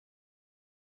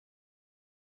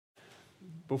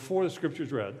before the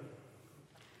scripture's read,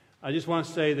 I just want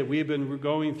to say that we have been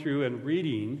going through and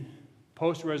reading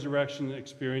post-resurrection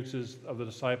experiences of the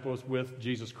disciples with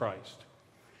Jesus Christ.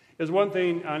 It's one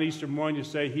thing on Easter morning to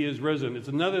say he is risen. It's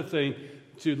another thing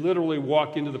to literally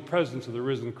walk into the presence of the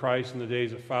risen Christ in the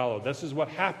days that follow. This is what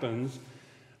happens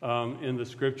in the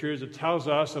scriptures. It tells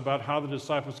us about how the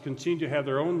disciples continue to have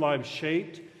their own lives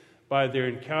shaped by their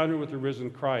encounter with the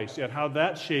risen Christ, and how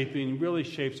that shaping really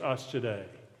shapes us today.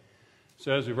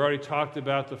 So as we've already talked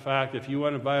about the fact, if you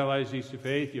want to vitalize Easter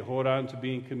faith, you hold on to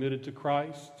being committed to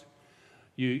Christ.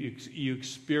 You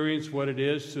experience what it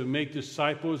is to make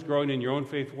disciples, growing in your own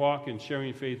faith walk and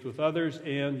sharing faith with others,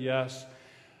 and yes,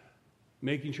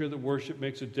 making sure that worship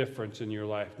makes a difference in your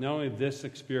life. Not only this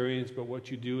experience, but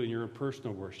what you do in your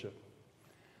personal worship.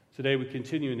 Today we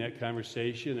continue in that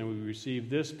conversation, and we receive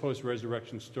this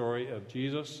post-resurrection story of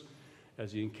Jesus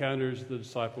as he encounters the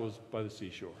disciples by the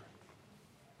seashore.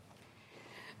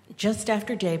 Just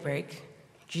after daybreak,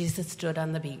 Jesus stood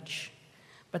on the beach.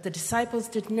 But the disciples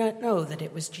did not know that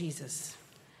it was Jesus.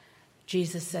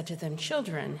 Jesus said to them,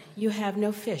 "Children, you have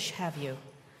no fish, have you?"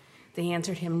 They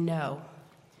answered him, "No."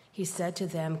 He said to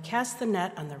them, "Cast the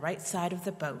net on the right side of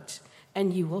the boat,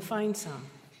 and you will find some."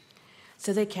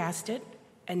 So they cast it,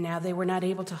 and now they were not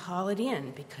able to haul it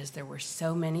in because there were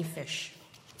so many fish.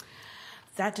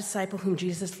 That disciple whom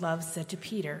Jesus loved said to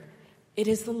Peter, "It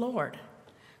is the Lord."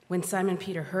 When Simon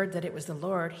Peter heard that it was the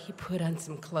Lord, he put on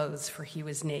some clothes, for he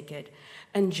was naked,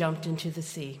 and jumped into the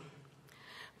sea.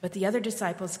 But the other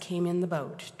disciples came in the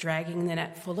boat, dragging the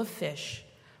net full of fish,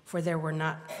 for they were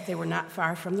not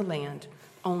far from the land,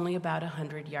 only about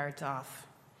 100 yards off.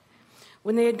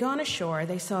 When they had gone ashore,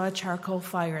 they saw a charcoal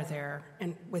fire there,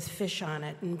 and with fish on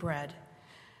it and bread.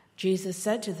 Jesus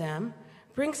said to them,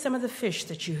 "Bring some of the fish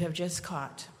that you have just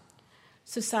caught."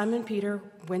 So Simon Peter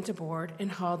went aboard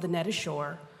and hauled the net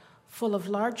ashore, full of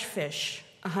large fish,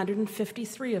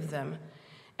 153 of them,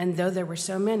 and though there were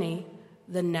so many,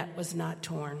 the net was not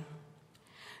torn.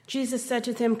 Jesus said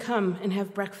to them, "Come and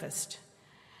have breakfast."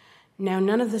 Now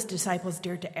none of the disciples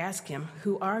dared to ask him,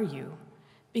 "Who are you?"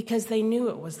 because they knew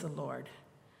it was the Lord.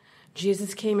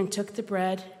 Jesus came and took the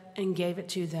bread and gave it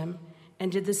to them,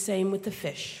 and did the same with the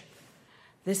fish.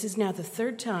 This is now the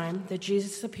third time that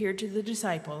Jesus appeared to the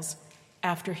disciples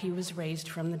after he was raised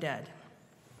from the dead.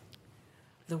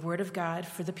 The word of God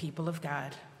for the people of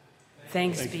God.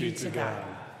 Thanks be to God.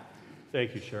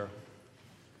 Thank you, Cheryl.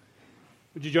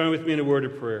 Would you join with me in a word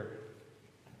of prayer?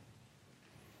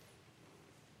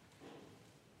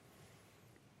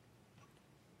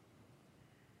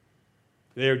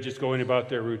 They are just going about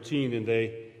their routine, and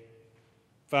they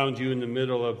found you in the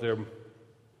middle of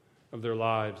their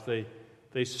lives.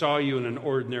 They saw you in an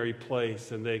ordinary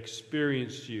place, and they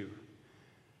experienced you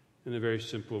in a very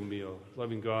simple meal.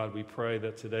 Loving God, we pray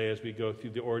that today, as we go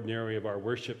through the ordinary of our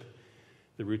worship,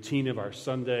 the routine of our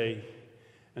Sunday,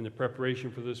 and the preparation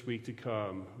for this week to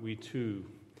come, we too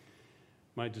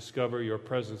might discover your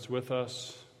presence with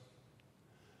us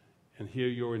and hear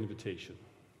your invitation.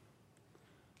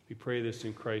 We pray this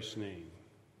in Christ's name.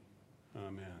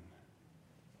 Amen.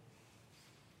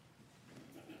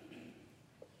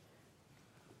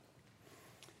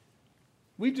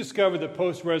 We've discovered that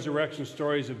post-resurrection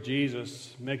stories of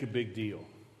Jesus make a big deal.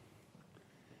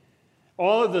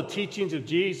 All of the teachings of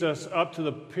Jesus up to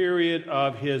the period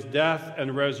of his death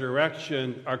and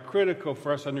resurrection are critical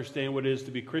for us to understand what it is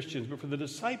to be Christians. But for the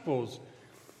disciples,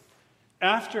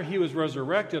 after he was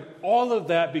resurrected, all of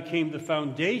that became the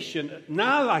foundation.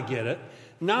 Now I get it.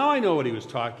 Now I know what he was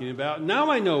talking about. Now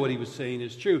I know what he was saying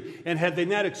is true. And had they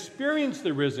not experienced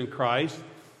the risen Christ,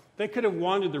 they could have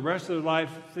wandered the rest of their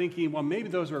life thinking, well, maybe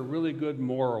those are really good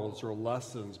morals or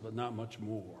lessons, but not much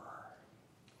more.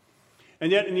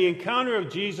 And yet in the encounter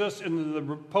of Jesus in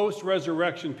the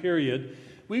post-resurrection period,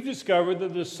 we've discovered that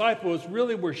the disciples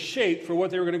really were shaped for what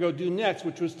they were going to go do next,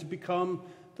 which was to become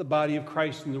the body of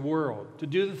Christ in the world, to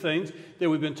do the things that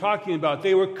we've been talking about.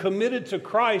 They were committed to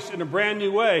Christ in a brand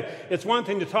new way. It's one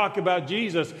thing to talk about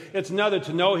Jesus. It's another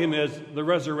to know him as the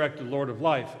resurrected Lord of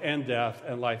life and death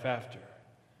and life after.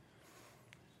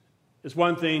 It's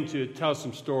one thing to tell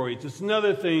some stories. It's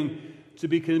another thing to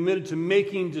be committed to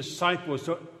making disciples,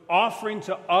 to offering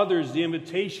to others the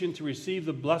invitation to receive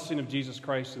the blessing of Jesus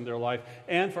Christ in their life,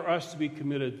 and for us to be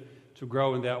committed to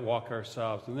grow in that walk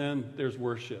ourselves. And then there's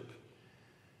worship,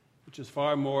 which is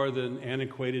far more than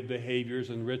antiquated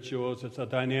behaviors and rituals. It's a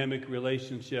dynamic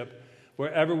relationship.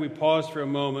 Wherever we pause for a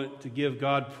moment to give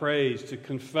God praise, to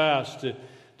confess,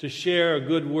 to share a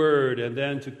good word, and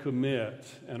then to commit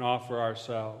and offer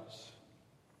ourselves.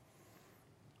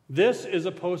 This is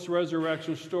a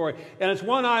post-resurrection story, and it's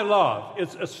one I love.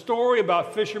 It's a story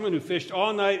about fishermen who fished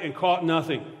all night and caught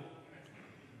nothing.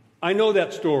 I know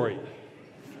that story.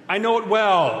 I know it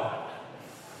well.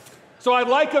 So I'd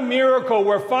like a miracle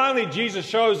where finally Jesus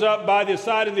shows up by the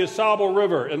side of the Asable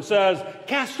River and says,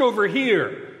 "Cast over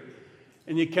here,"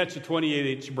 and you catch a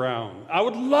 28-inch brown. I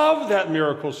would love that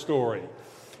miracle story.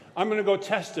 I'm going to go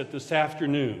test it this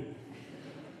afternoon.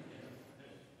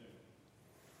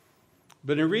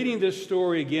 But in reading this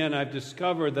story again, I've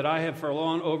discovered that I have for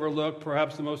long overlooked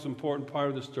perhaps the most important part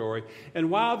of the story. And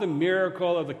while the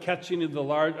miracle of the catching of the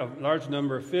large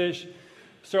number of fish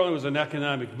certainly was an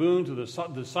economic boon to the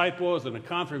disciples and a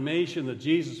confirmation that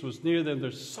Jesus was near them,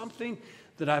 there's something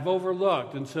that I've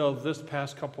overlooked until this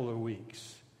past couple of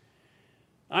weeks.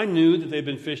 I knew that they'd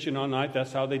been fishing all night.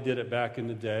 That's how they did it back in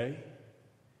the day.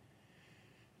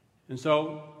 And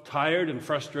so, tired and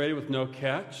frustrated with no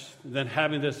catch, then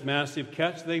having this massive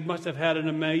catch, they must have had an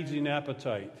amazing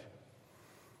appetite.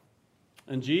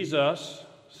 And Jesus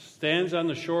stands on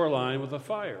the shoreline with a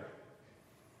fire.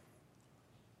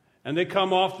 And they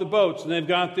come off the boats, and they've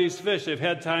got these fish. They've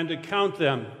had time to count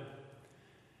them.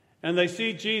 And they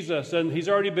see Jesus, and he's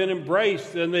already been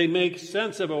embraced, and they make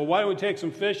sense of it. Well, why don't we take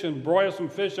some fish and broil some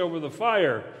fish over the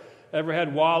fire? Ever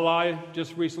had walleye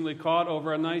just recently caught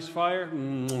over a nice fire?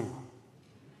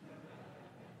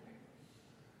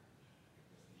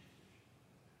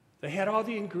 They had all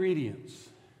the ingredients.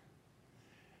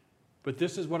 But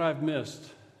this is what I've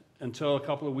missed until a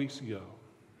couple of weeks ago.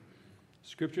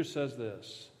 Scripture says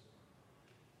this.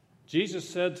 Jesus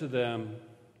said to them,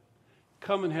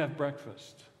 "Come and have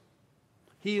breakfast."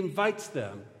 He invites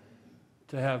them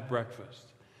to have breakfast.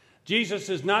 Jesus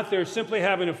is not there simply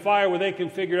having a fire where they can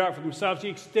figure it out for themselves. He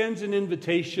extends an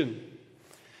invitation.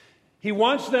 He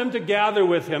wants them to gather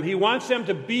with him. He wants them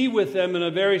to be with them in a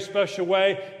very special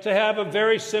way, to have a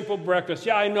very simple breakfast.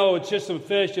 Yeah, I know it's just some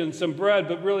fish and some bread,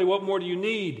 but really, what more do you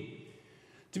need?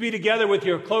 To be together with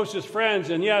your closest friends,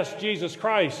 and yes, Jesus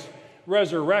Christ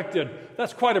resurrected.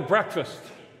 That's quite a breakfast.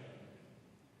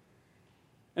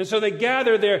 And so they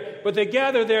gather there, but they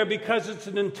gather there because it's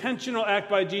an intentional act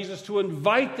by Jesus to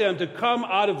invite them to come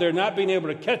out of their not being able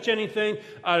to catch anything,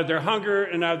 out of their hunger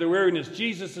and out of their weariness.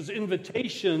 Jesus'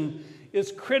 invitation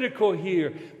is critical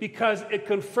here because it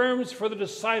confirms for the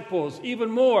disciples even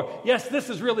more, yes, this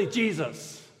is really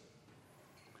Jesus.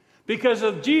 Because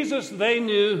of Jesus they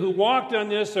knew, who walked on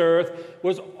this earth,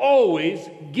 was always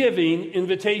giving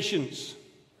invitations.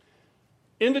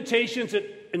 Invitations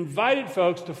that invited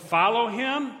folks to follow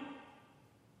him,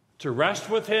 to rest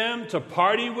with him, to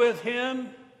party with him,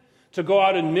 to go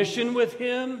out on mission with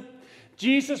him.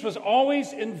 Jesus was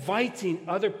always inviting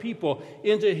other people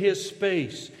into his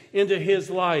space, into his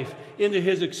life, into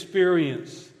his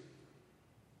experience.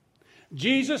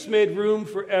 Jesus made room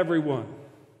for everyone.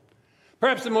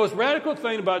 Perhaps the most radical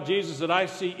thing about Jesus that I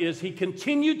see is he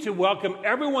continued to welcome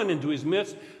everyone into his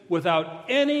midst without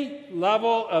any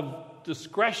level of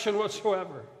discretion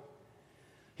whatsoever.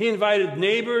 He invited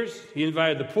neighbors, he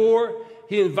invited the poor,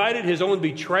 he invited his own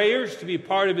betrayers to be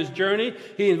part of his journey,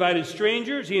 he invited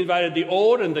strangers, he invited the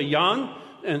old and the young,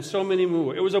 and so many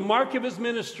more. It was a mark of his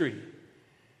ministry.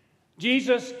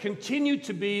 Jesus continued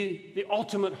to be the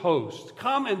ultimate host.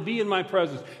 Come and be in my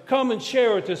presence. Come and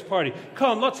share at this party.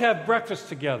 Come, let's have breakfast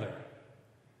together.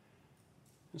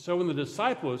 And so when the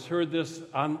disciples heard this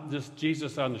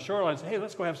Jesus on the shoreline, say, "Hey,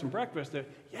 let's go have some breakfast," they're,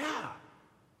 yeah,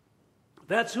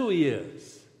 that's who he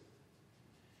is.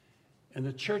 And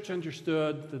the church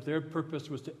understood that their purpose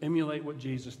was to emulate what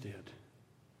Jesus did.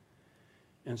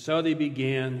 And so they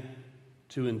began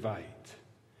to invite.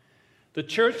 The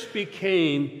church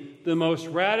became the most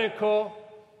radical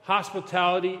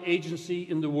hospitality agency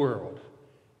in the world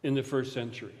in the first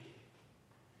century.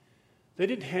 They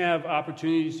didn't have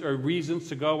opportunities or reasons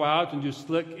to go out and do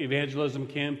slick evangelism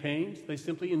campaigns. They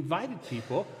simply invited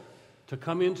people to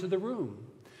come into the room.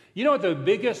 You know what the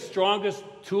biggest, strongest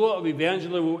tool of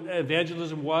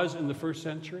evangelism was in the first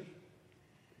century?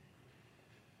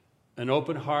 An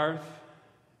open hearth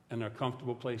and a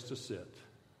comfortable place to sit.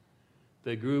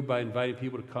 They grew by inviting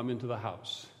people to come into the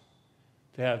house,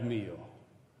 to have meal,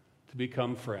 to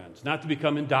become friends. Not to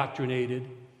become indoctrinated,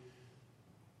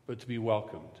 but to be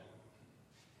welcomed.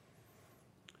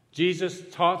 Jesus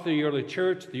taught the early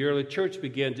church. The early church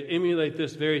began to emulate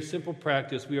this very simple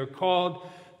practice. We are called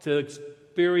to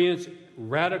experience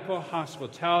radical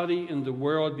hospitality in the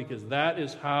world because that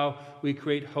is how we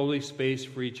create holy space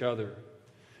for each other.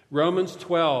 Romans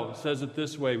 12 says it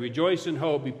this way: rejoice in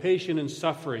hope, be patient in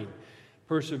suffering,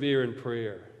 persevere in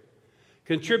prayer.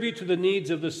 Contribute to the needs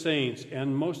of the saints,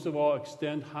 and most of all,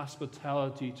 extend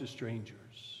hospitality to strangers.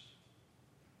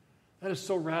 That is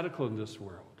so radical in this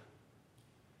world.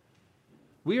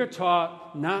 We are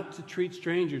taught not to treat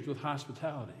strangers with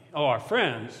hospitality. Oh, our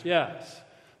friends, yes.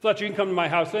 Fletcher, you can come to my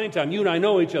house anytime. You and I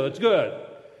know each other. It's good.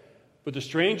 But the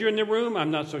stranger in the room,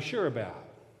 I'm not so sure about.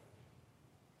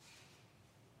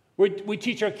 We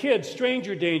teach our kids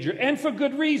stranger danger, and for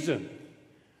good reason.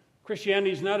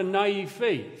 Christianity is not a naive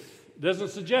faith. It doesn't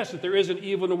suggest that there isn't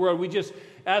evil in the world. We just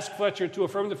ask Fletcher to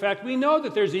affirm the fact we know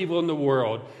that there's evil in the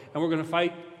world, and we're going to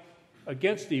fight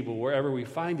against evil wherever we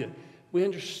find it. We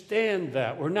understand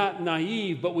that. We're not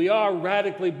naive, but we are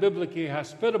radically biblically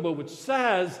hospitable, which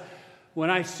says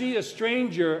when I see a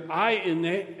stranger, I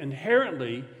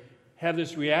inherently have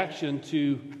this reaction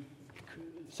to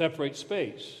separate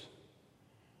space.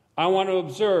 I want to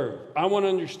observe. I want to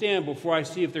understand before I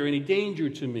see if there's any danger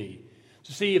to me,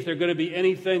 to see if there's going to be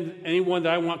anyone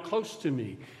that I want close to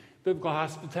me. Biblical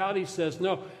hospitality says,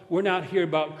 no, we're not here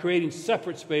about creating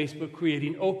separate space, but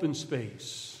creating open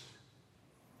space.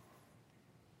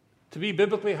 To be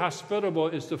biblically hospitable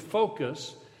is to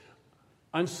focus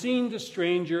on seeing the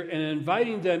stranger and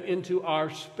inviting them into our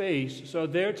space so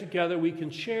there together we can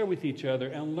share with each other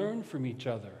and learn from each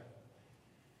other.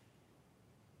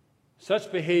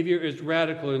 Such behavior is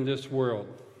radical in this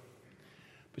world.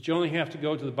 But you only have to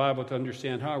go to the Bible to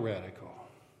understand how radical.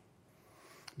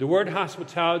 The word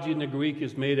hospitality in the Greek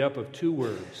is made up of two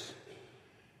words,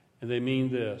 and they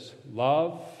mean this: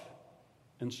 love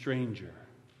and stranger.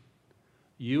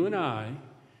 You and I,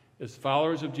 as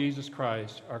followers of Jesus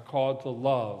Christ, are called to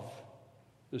love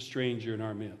the stranger in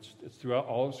our midst. It's throughout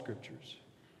all the Scriptures.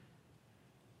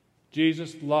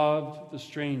 Jesus loved the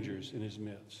strangers in his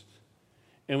midst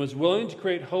and was willing to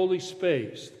create holy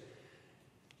space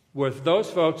where those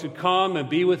folks would come and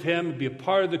be with him and be a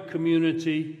part of the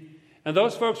community. And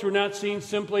those folks were not seen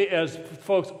simply as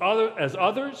as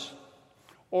others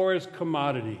or as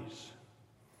commodities.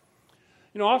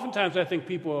 You know, oftentimes I think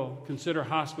people consider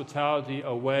hospitality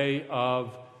a way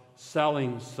of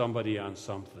selling somebody on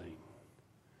something.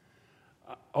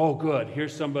 Oh, good,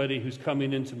 here's somebody who's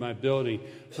coming into my building.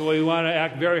 So we want to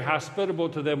act very hospitable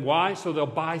to them. Why? So they'll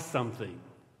buy something.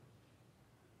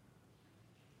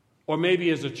 Or maybe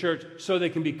as a church, so they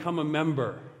can become a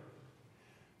member.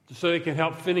 So they can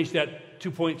help finish that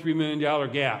 $2.3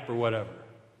 million gap or whatever.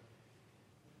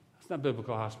 That's not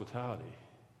biblical hospitality.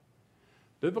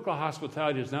 Biblical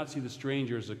hospitality does not see the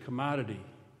stranger as a commodity,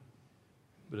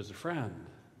 but as a friend,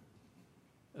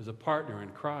 as a partner in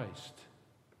Christ.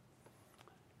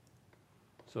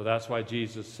 So that's why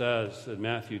Jesus says in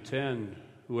Matthew 10,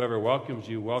 whoever welcomes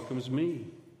you welcomes me.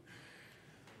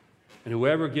 And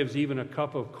whoever gives even a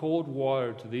cup of cold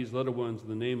water to these little ones in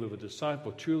the name of a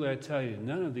disciple, truly I tell you,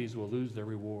 none of these will lose their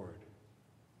reward.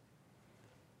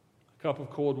 A cup of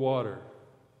cold water,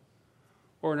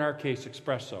 or in our case,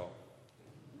 espresso.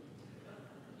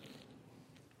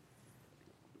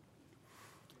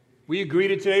 Were you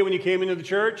greeted today when you came into the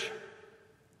church?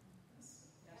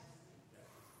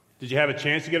 Did you have a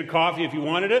chance to get a coffee if you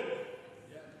wanted it?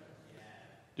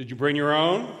 Did you bring your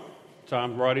own?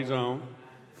 Tom brought his own.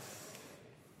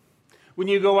 When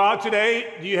you go out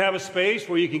today, do you have a space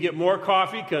where you can get more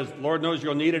coffee? Because Lord knows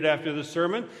you'll need it after this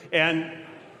sermon. And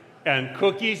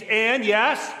cookies. And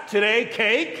yes, today,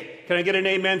 cake. Can I get an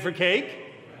amen for cake?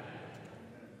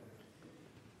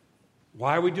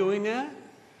 Why are we doing that?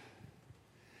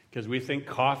 Because we think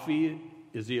coffee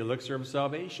is the elixir of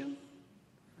salvation?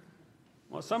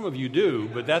 Well, some of you do,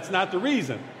 but that's not the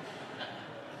reason.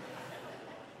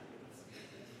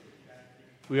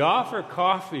 We offer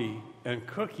coffee and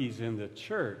cookies in the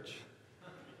church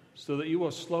so that you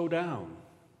will slow down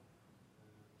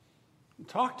and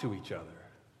talk to each other.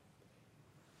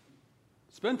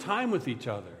 Spend time with each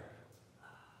other.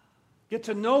 Get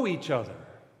to know each other.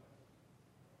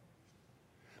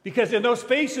 Because in those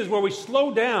spaces where we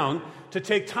slow down to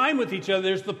take time with each other,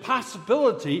 there's the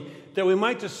possibility that we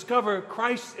might discover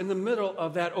Christ in the middle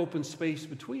of that open space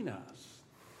between us.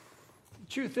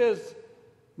 The truth is,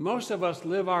 most of us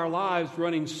live our lives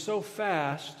running so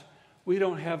fast, we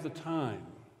don't have the time.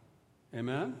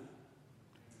 Amen?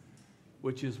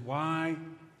 Which is why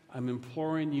I'm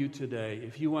imploring you today,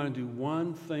 if you want to do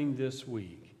one thing this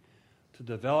week to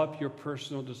develop your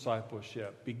personal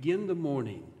discipleship, begin the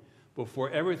morning before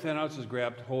everything else has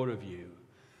grabbed hold of you,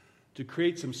 to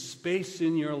create some space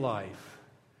in your life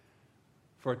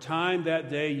for a time that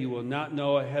day you will not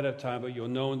know ahead of time, but you'll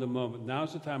know in the moment.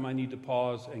 Now's the time I need to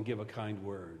pause and give a kind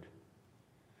word.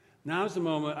 Now's the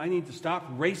moment I need to stop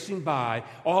racing by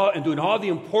and doing all the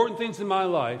important things in my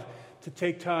life to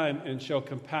take time and show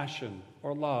compassion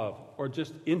or love or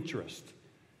just interest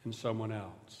in someone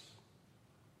else.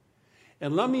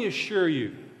 And let me assure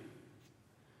you,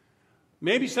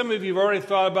 Maybe some of you have already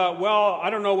thought about, well, I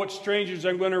don't know what strangers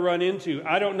I'm going to run into.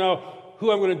 I don't know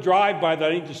who I'm going to drive by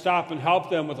that I need to stop and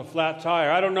help them with a flat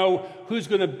tire. I don't know who's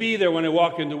going to be there when I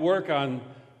walk into work on.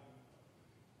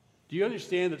 Do you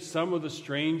understand that some of the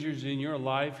strangers in your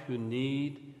life who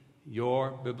need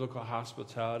your biblical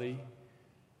hospitality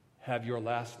have your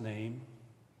last name?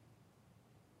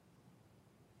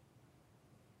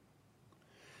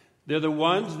 They're the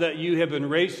ones that you have been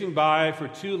racing by for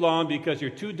too long because you're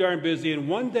too darn busy, and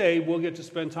one day we'll get to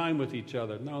spend time with each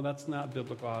other. No, that's not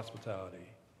biblical hospitality.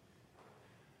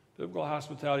 Biblical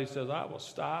hospitality says, I will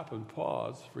stop and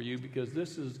pause for you because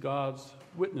this is God's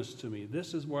witness to me.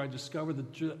 This is where I discover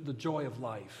the joy of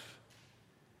life.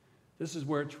 This is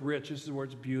where it's rich. This is where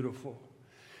it's beautiful.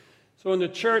 So in the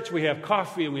church, we have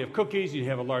coffee and we have cookies. You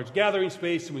have a large gathering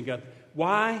space, and we got,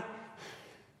 why?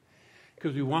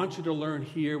 Because we want you to learn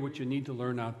here what you need to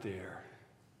learn out there.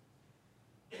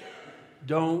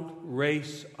 Don't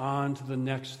race on to the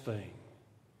next thing.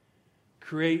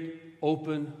 Create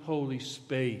open, holy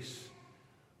space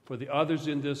for the others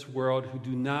in this world who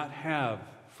do not have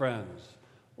friends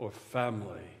or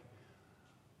family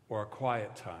or a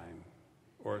quiet time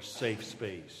or a safe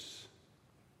space.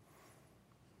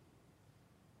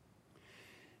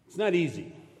 It's not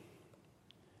easy.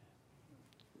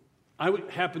 I would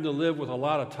happen to live with a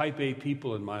lot of type A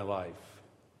people in my life.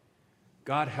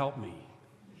 God help me.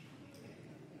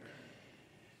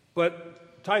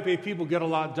 But type A people get a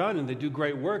lot done and they do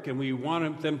great work, and we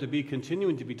want them to be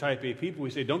continuing to be type A people. We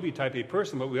say, don't be a type A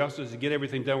person, but we also say, get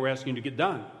everything done we're asking you to get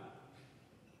done.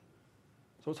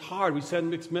 So it's hard. We send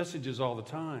mixed messages all the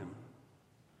time.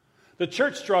 The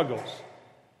church struggles.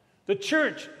 The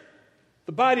church,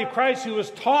 the body of Christ, who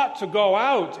was taught to go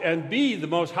out and be the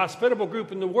most hospitable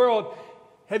group in the world.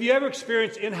 Have you ever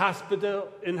experienced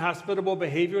inhospitable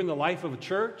behavior in the life of a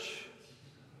church?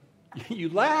 You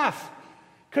laugh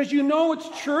because you know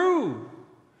it's true.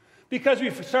 Because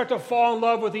we start to fall in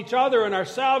love with each other and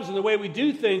ourselves and the way we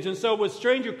do things. And so when a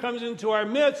stranger comes into our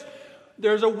midst,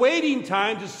 there's a waiting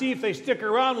time to see if they stick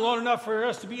around long enough for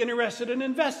us to be interested in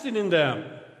investing in them.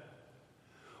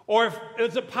 Or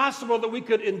is it possible that we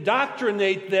could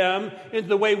indoctrinate them into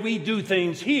the way we do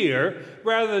things here,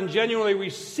 rather than genuinely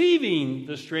receiving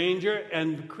the stranger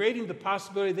and creating the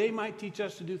possibility they might teach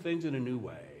us to do things in a new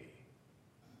way?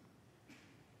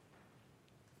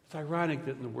 It's ironic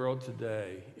that in the world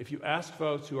today, if you ask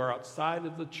folks who are outside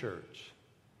of the church,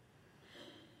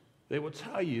 they will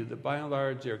tell you that by and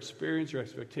large their experience or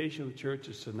expectation of the church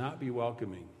is to not be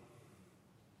welcoming.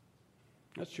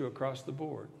 That's true across the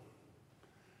board.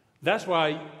 That's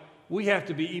why we have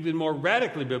to be even more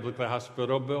radically biblically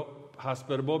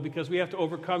hospitable, because we have to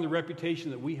overcome the reputation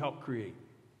that we help create.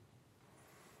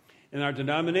 In our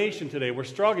denomination today, we're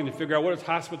struggling to figure out what does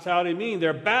hospitality mean. There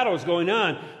are battles going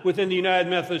on within the United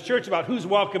Methodist Church about who's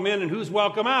welcome in and who's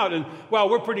welcome out. And while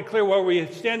we're pretty clear where we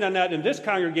stand on that in this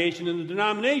congregation, in the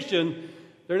denomination,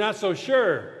 they're not so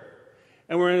sure.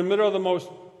 And we're in the middle of the most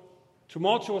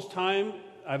tumultuous time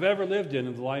I've ever lived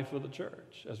in the life of the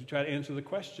church, as we try to answer the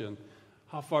question,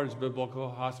 how far does biblical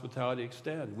hospitality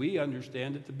extend? We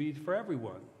understand it to be for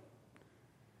everyone.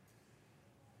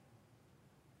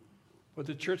 But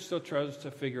the church still tries to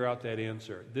figure out that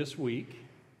answer. This week,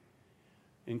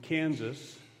 in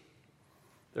Kansas,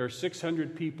 there are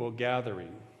 600 people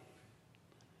gathering.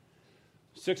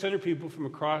 600 people from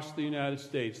across the United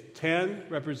States, 10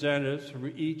 representatives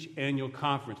from each annual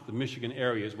conference. The Michigan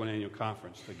area is one annual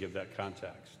conference, to give that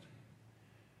context.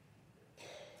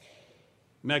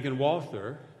 Megan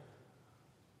Walther,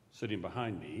 sitting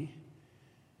behind me,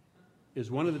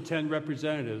 is one of the 10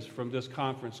 representatives from this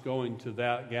conference going to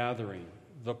that gathering.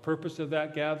 The purpose of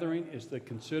that gathering is to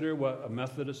consider what a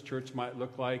Methodist church might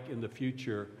look like in the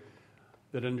future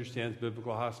that understands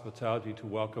biblical hospitality to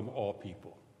welcome all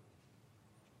people.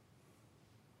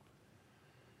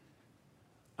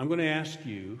 I'm going to ask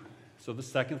you, so the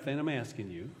second thing I'm asking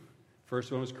you,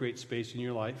 first one was create space in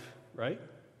your life, right?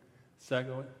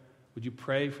 Second one, would you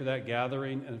pray for that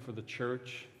gathering and for the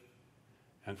church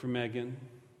and for Megan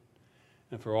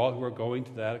and for all who are going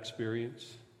to that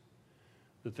experience,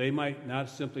 that they might not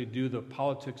simply do the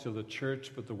politics of the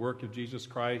church, but the work of Jesus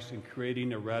Christ in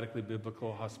creating a radically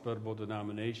biblical, hospitable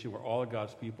denomination where all of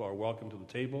God's people are welcome to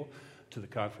the table, to the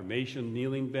confirmation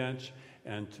kneeling bench,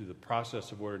 and to the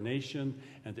process of ordination,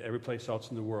 and to every place else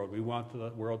in the world. We want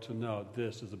the world to know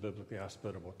this is a biblically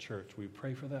hospitable church. Will you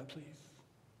pray for that, please?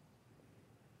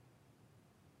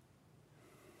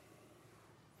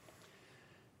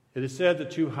 It is said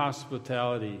that true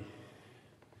hospitality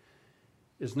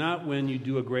is not when you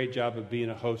do a great job of being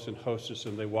a host and hostess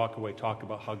and they walk away talking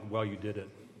about how well you did it.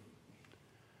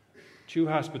 True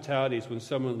hospitality is when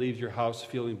someone leaves your house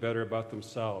feeling better about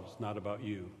themselves, not about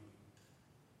you.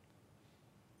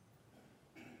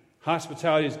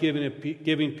 Hospitality is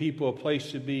giving people a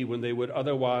place to be when they would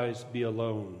otherwise be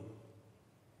alone.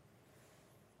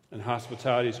 And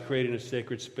hospitality is creating a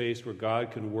sacred space where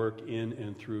God can work in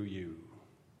and through you.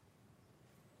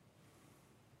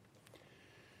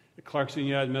 At Clarkson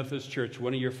United Methodist Church,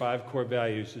 one of your 5 core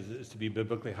values is to be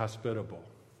biblically hospitable.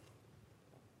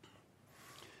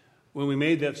 When we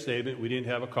made that statement, we didn't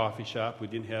have a coffee shop, we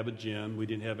didn't have a gym, we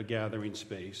didn't have a gathering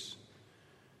space.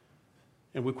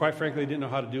 And we quite frankly didn't know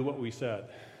how to do what we said.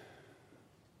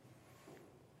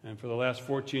 And for the last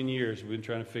 14 years, we've been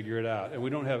trying to figure it out. And we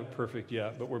don't have it perfect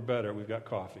yet, but we're better. We've got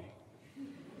coffee.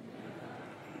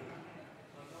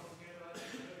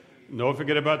 Don't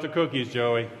forget about the cookies,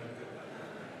 Joey.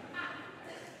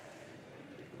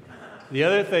 The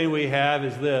other thing we have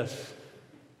is this.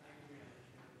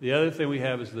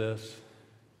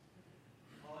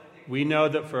 We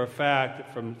know for a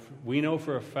fact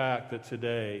that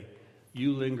today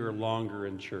you linger longer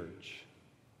in church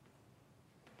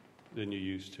than you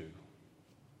used to.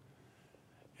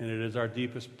 And it is our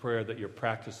deepest prayer that you're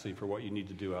practicing for what you need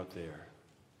to do out there.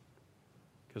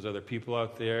 Because are there people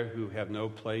out there who have no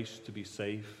place to be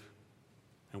safe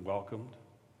and welcomed?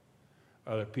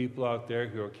 Are there people out there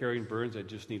who are carrying burdens that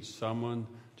just need someone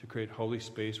to create holy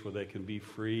space where they can be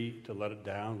free to let it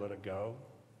down, let it go?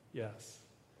 Yes.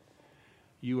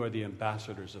 You are the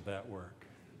ambassadors of that work.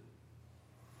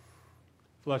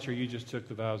 Fletcher, you just took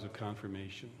the vows of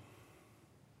confirmation.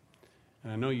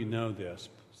 And I know you know this,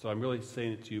 so I'm really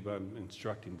saying it to you, but I'm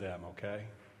instructing them, okay?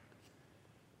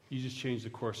 You just changed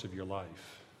the course of your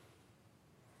life.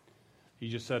 You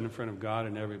just said in front of God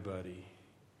and everybody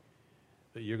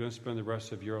that you're going to spend the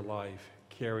rest of your life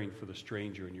caring for the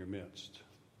stranger in your midst.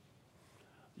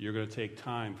 You're going to take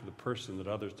time for the person that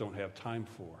others don't have time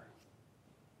for.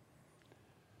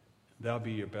 That'll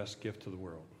be your best gift to the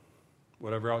world.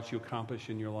 Whatever else you accomplish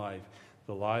in your life,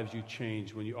 the lives you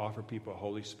change when you offer people a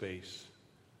holy space,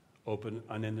 open,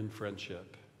 unending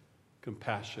friendship,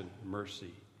 compassion,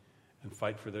 mercy, and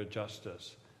fight for their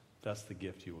justice, that's the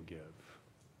gift you will give.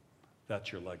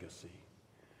 That's your legacy.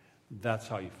 That's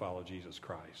how you follow Jesus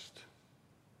Christ.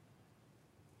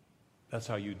 That's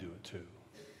how you do it too.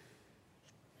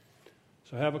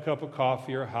 So have a cup of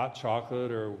coffee or hot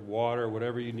chocolate or water,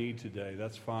 whatever you need today.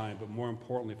 That's fine. But more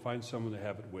importantly, find someone to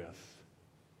have it with.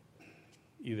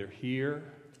 Either here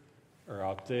or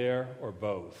out there or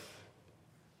both.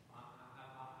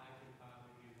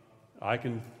 I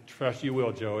can trust you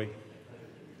will, Joey.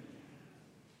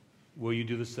 Will you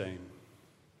do the same?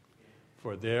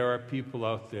 For there are people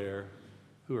out there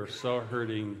who are so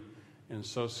hurting and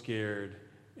so scared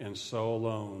and so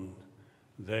alone,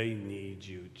 they need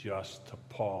you just to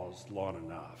pause long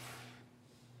enough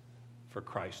for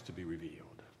Christ to be revealed.